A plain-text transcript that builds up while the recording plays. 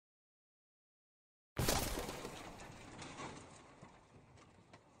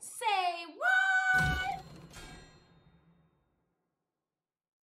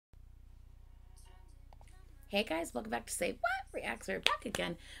Hey guys, welcome back to Say What Reacts. We're back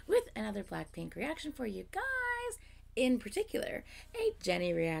again with another Blackpink reaction for you guys. In particular, a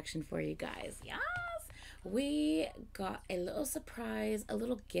Jennie reaction for you guys. Yes, we got a little surprise, a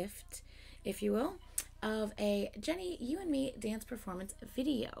little gift, if you will, of a Jennie You and Me dance performance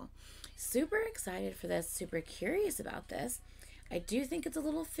video. Super excited for this, super curious about this. I do think it's a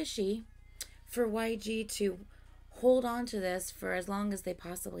little fishy for YG to hold on to this for as long as they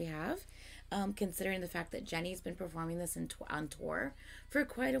possibly have. Considering the fact that Jennie's been performing this on tour for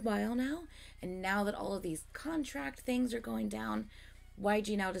quite a while now, and now that all of these contract things are going down,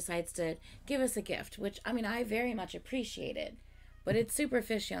 YG now decides to give us a gift, which, I mean, I very much appreciate it, but it's super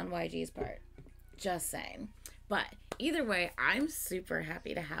fishy on YG's part. Just saying. But either way, I'm super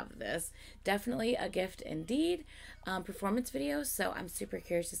happy to have this. Definitely a gift indeed. Performance video, so I'm super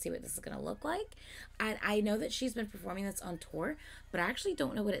curious to see what this is going to look like. And I know that she's been performing this on tour, but I actually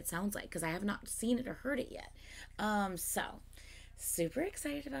don't know what it sounds like because I have not seen it or heard it yet. So super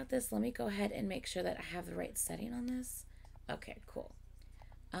excited about this. Let me go ahead and make sure that I have the right setting on this. Okay, cool.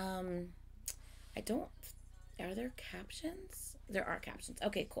 I don't, are there captions? There are captions.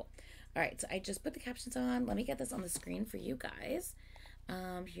 Okay, cool. All right, so I just put the captions on. Let me get this on the screen for you guys.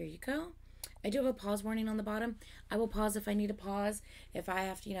 Here you go. I do have a pause warning on the bottom. I will pause if I need to pause. If I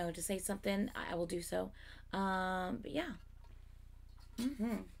have to, you know, to say something, I will do so. But yeah. I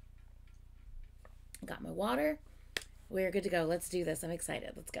got my water. We're good to go. Let's do this. I'm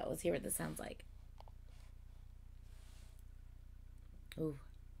excited. Let's go. Let's hear what this sounds like. Ooh.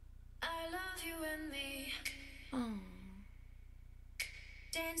 I love you and me. Oh.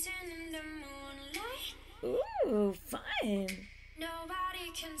 Dancing in the moonlight. Ooh, fun. Nobody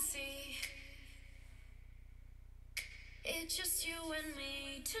can see. It's just you and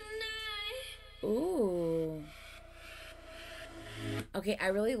me tonight. Ooh. Okay, I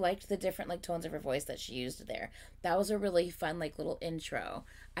really liked the different like tones of her voice that she used there. That was a really fun like little intro.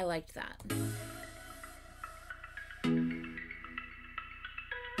 I liked that.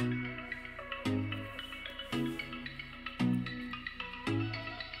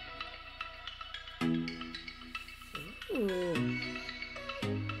 Ooh.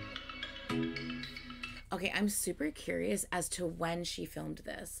 Okay, I'm super curious as to when she filmed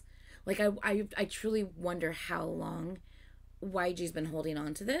this. Like, I truly wonder how long YG's been holding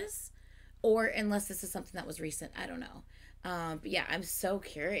on to this, or unless this is something that was recent. I don't know. But yeah, I'm so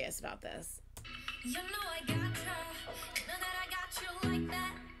curious about this. You know I got you. You know that I got you like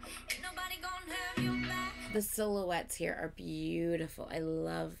that. Ain't nobody gonna have your back. The silhouettes here are beautiful. I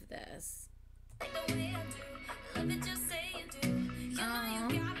love this. Like the way I do. Love it, just say you do. You know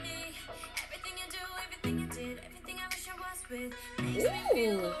you got me. Everything you do, everything you did, everything I wish I was with. Makes me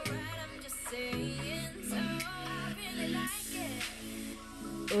feel alright. I'm just saying. So I really like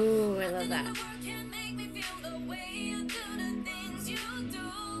it. Ooh, I love that.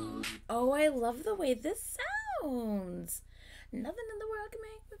 Oh, I love the way this sounds. Nothing in the world can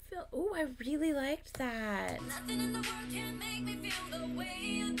make me feel. Ooh, I really liked that. Nothing in the world can make me feel the way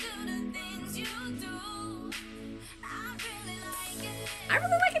you do the things you do. I really like it. I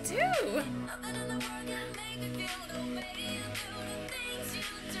really like it too. Nothing in the world can make me feel the way you do the things you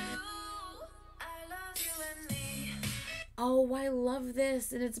do. I love you and me. Oh, I love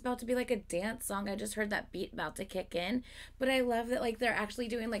this. And it's about to be like a dance song. I just heard that beat about to kick in. But I love that like they're actually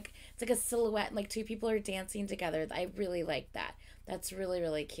doing like, it's like a silhouette and like two people are dancing together. I really like that. That's really,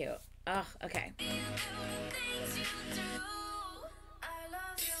 really cute. Oh, okay.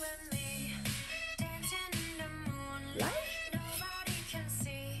 What?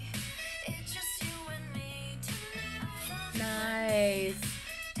 Nice.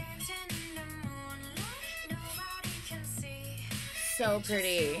 So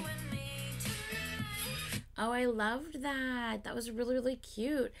pretty. Oh, I loved that. That was really, really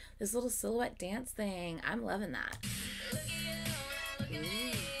cute. This little silhouette dance thing. I'm loving that. Ooh.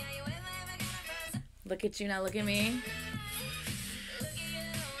 Look at you now, look at me.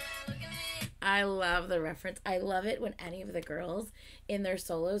 I love the reference. I love it when any of the girls in their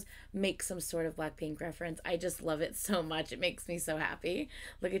solos make some sort of Blackpink reference. I just love it so much. It makes me so happy.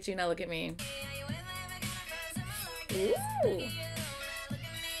 Look at you now, look at me. Ooh.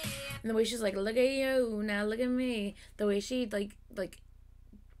 And the way she's like, look at you, now look at me. The way she like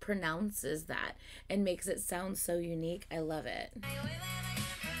pronounces that and makes it sound so unique. I love it.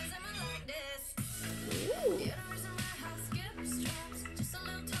 Ooh.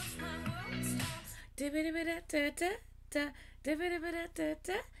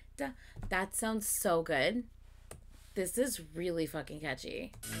 That sounds so good. This is really fucking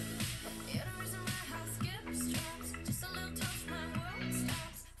catchy.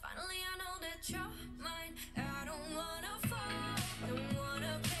 Finally I know that you're mine.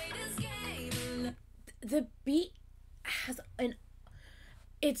 the beat has an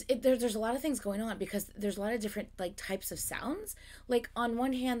there's a lot of things going on because there's a lot of different like types of sounds. Like on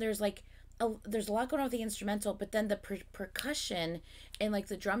one hand, there's a lot going on with the instrumental, but then the percussion and like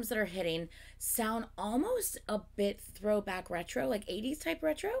the drums that are hitting sound almost a bit throwback retro, like 80s type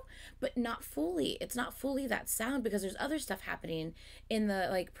retro, but not fully. It's not fully that sound because there's other stuff happening in the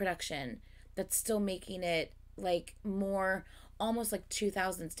like production that's still making it like more almost like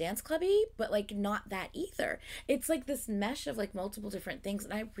 2000s dance clubby, but like not that either. It's like this mesh of like multiple different things,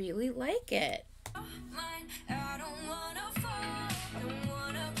 and I really like it. I don't wanna fall, don't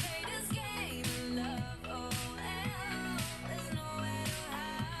wanna play this game of love. Oh, hell, there's nowhere to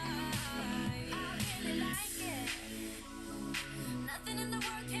hide. I really like it. Nothing in the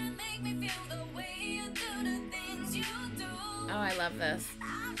world can make me feel the way you do the things you do. Oh, I love this. I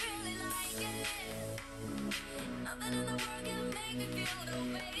really like it. Nothing in the world can make me feel the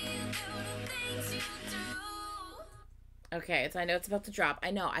way you do the things you do. Okay, so I know it's about to drop.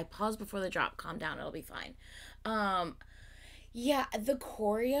 I know, I paused before the drop. Calm down, it'll be fine. Yeah, the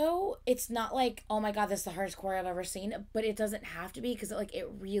choreo, it's not like, oh my god, this is the hardest choreo I've ever seen, but it doesn't have to be because it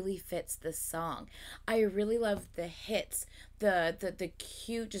really fits this song. I really love the hits, the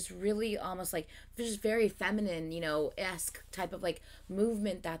cute, just really almost like just very feminine, esque type of like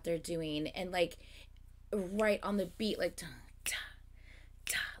movement that they're doing, and like right on the beat, like ta, ta,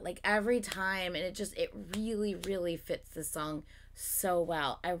 ta, like every time, and it really, really fits the song so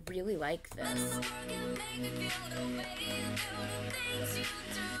well. I really like this.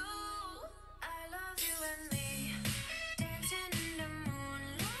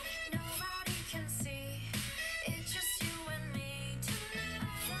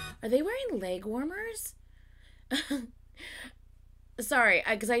 Are they wearing leg warmers? Sorry,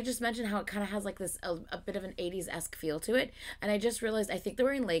 because I just mentioned how it kind of has like this a bit of an 80s-esque feel to it, and I just realized I think they're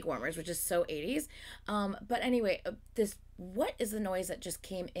wearing leg warmers, which is so 80s. But anyway, what is the noise that just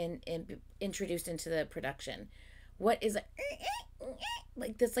came in and introduced into the production? What is it?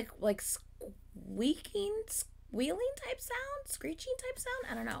 Like this like squeaking, squealing type sound, screeching type sound?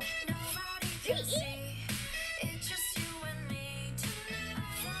 I don't know.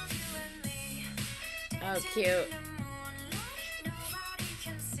 Oh, cute.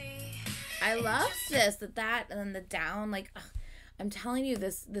 I love this, that, and then the down, like, ugh, I'm telling you,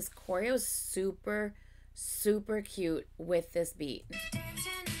 this choreo is super, super cute with this beat.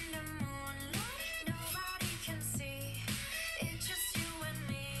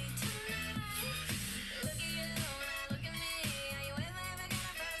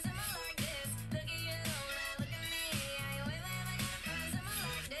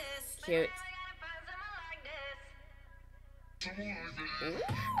 Cute.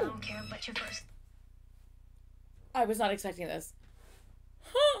 I don't care about your first. I was not expecting this.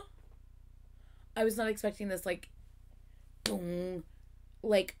 Huh. I was not expecting this, like, boom.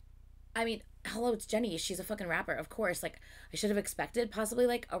 Like, I mean, hello, it's Jennie. She's a fucking rapper, of course. Like, I should have expected possibly,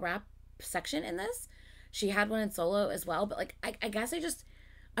 like, a rap section in this. She had one in solo as well, but, like, I guess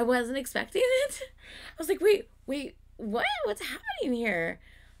I wasn't expecting it. I was like, wait, what? What's happening here?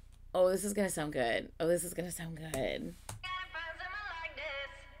 Oh, this is gonna sound good. Oh, this is gonna sound good.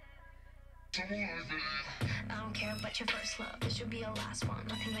 I don't care about your first love. This should be your last one.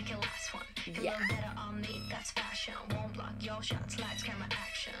 Nothing like your last one. You Yeah. look better on me. That's fashion. Won't block your shots. Lights, camera,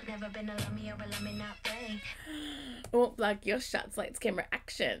 action. Never been a love me or a let me not play. Won't block your shots, lights, camera,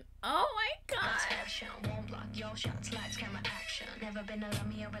 action. Oh my That's god. fashion. Won't block your shots. Lights, camera, action. Never been a love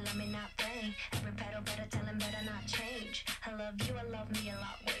me or a let me not play. Every pedal better tell him better not change. I love you. I love me a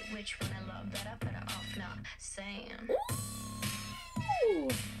lot. Wait, which one I love better? Better off not saying. Ooh.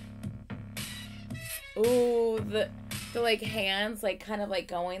 Ooh, the like hands like kind of like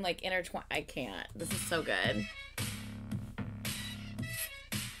going like intertwined. I can't. This is so good.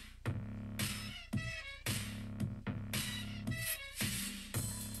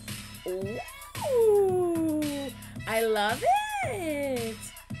 Ooh, I love it.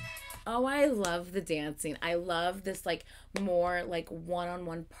 Oh, I love the dancing. I love this like more like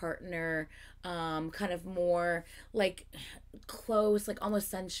one-on-one partner, kind of more like close, like almost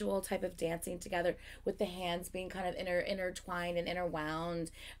sensual type of dancing together with the hands being kind of intertwined and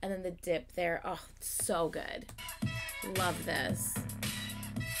interwound, and then the dip there. Oh, so good. Love this.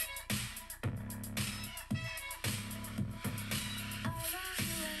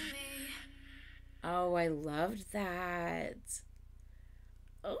 Oh, I loved that.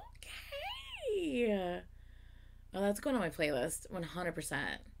 Okay. Oh, that's going on my playlist, 100%.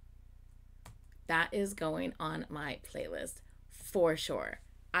 That is going on my playlist for sure.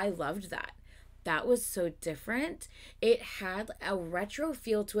 I loved that. that was so different. It had a retro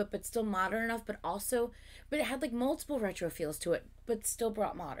feel to it, but still modern enough, but it had like multiple retro feels to it, but still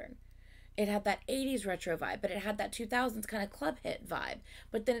brought modern. It had that 80s retro vibe, but it had that 2000s kind of club hit vibe,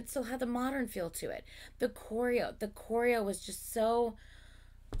 but then it still had the modern feel to it. The choreo was just so,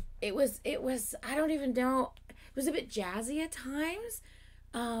 it was, I don't even know, it was a bit jazzy at times.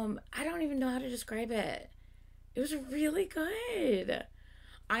 I don't even know how to describe it. It was really good.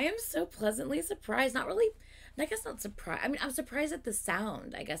 I am so pleasantly surprised. Not really, I guess not surprised. I mean, I'm surprised at the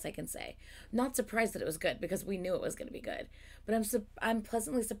sound, I guess I can say. Not surprised that it was good because we knew it was going to be good. But I'm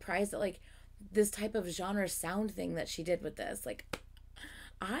pleasantly surprised at like this type of genre sound thing that she did with this. Like,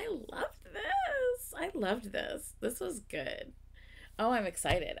 I loved this. I loved this. This was good. Oh, I'm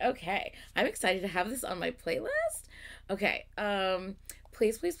excited. Okay. I'm excited to have this on my playlist. Okay.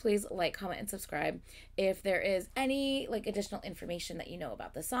 Please, please, please like, comment, and subscribe. If there is any like additional information that you know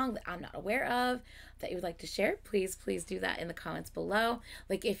about the song that I'm not aware of that you would like to share, please, please do that in the comments below.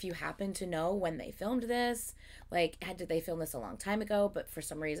 Like if you happen to know when they filmed this, like did they film this a long time ago, but for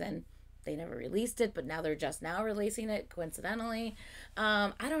some reason they never released it, but now they're just now releasing it coincidentally.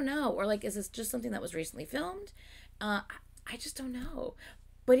 I don't know. Or like, is this just something that was recently filmed? I just don't know.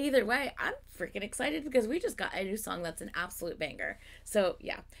 But either way, I'm freaking excited because we just got a new song that's an absolute banger. So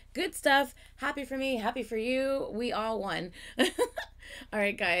yeah, good stuff. Happy for me, happy for you. We all won. All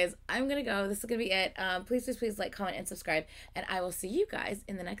right, guys, I'm gonna go. This is gonna be it. Please, please, please like, comment, and subscribe, and I will see you guys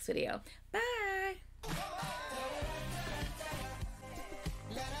in the next video. Bye.